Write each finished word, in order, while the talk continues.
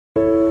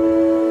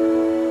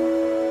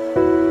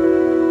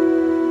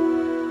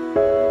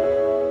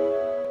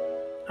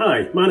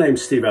Hi, my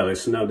name's Steve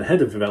Ellis and I'm the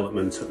Head of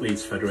Development at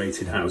Leeds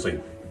Federated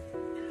Housing.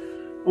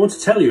 I want to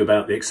tell you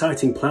about the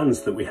exciting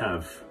plans that we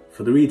have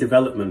for the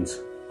redevelopment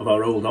of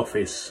our old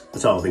office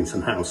at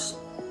Arthington House.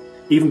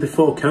 Even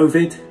before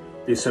COVID,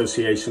 the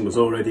association was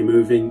already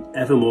moving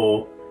ever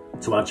more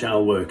to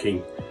agile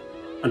working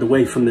and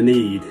away from the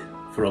need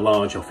for a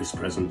large office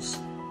presence.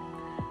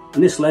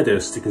 And this led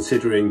us to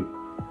considering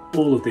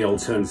all of the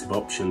alternative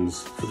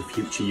options for the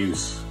future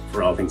use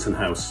for Arthington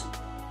House.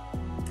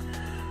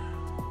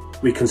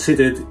 We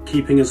considered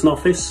keeping as an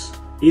office,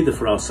 either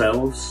for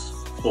ourselves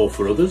or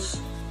for others,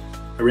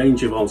 a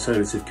range of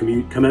alternative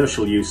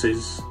commercial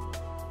uses,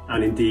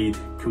 and indeed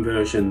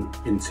conversion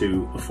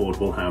into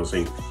affordable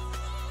housing.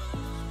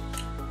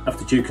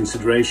 After due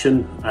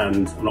consideration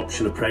and an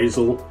option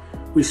appraisal,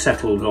 we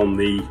settled on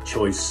the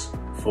choice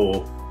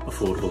for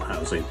affordable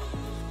housing.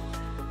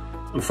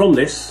 And from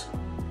this,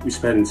 we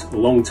spent a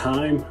long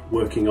time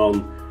working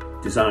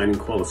on design and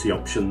quality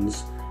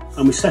options,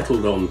 and we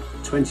settled on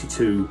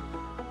 22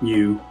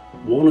 new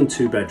 1 and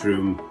 2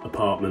 bedroom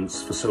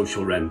apartments for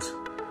social rent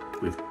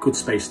with good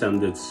space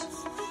standards,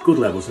 good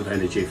levels of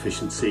energy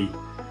efficiency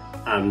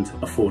and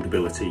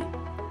affordability.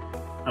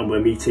 And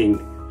we're meeting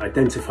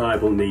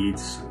identifiable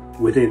needs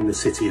within the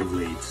City of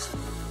Leeds.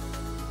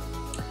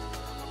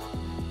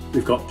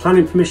 We've got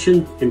planning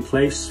permission in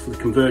place for the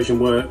conversion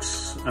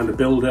works and the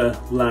builder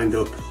lined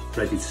up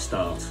ready to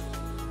start.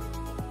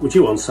 We're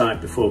due on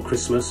site before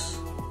Christmas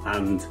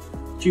and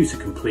due to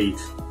complete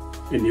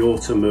in the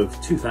autumn of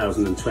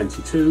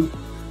 2022,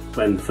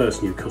 when the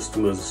first new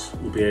customers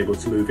will be able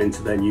to move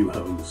into their new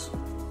homes.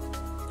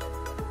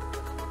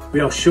 We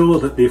are sure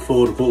that the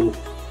affordable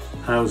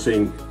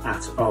housing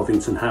at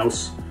Arthington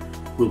House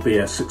will be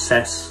a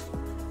success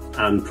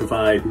and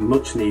provide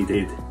much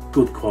needed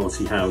good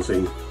quality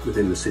housing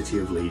within the City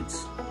of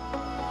Leeds.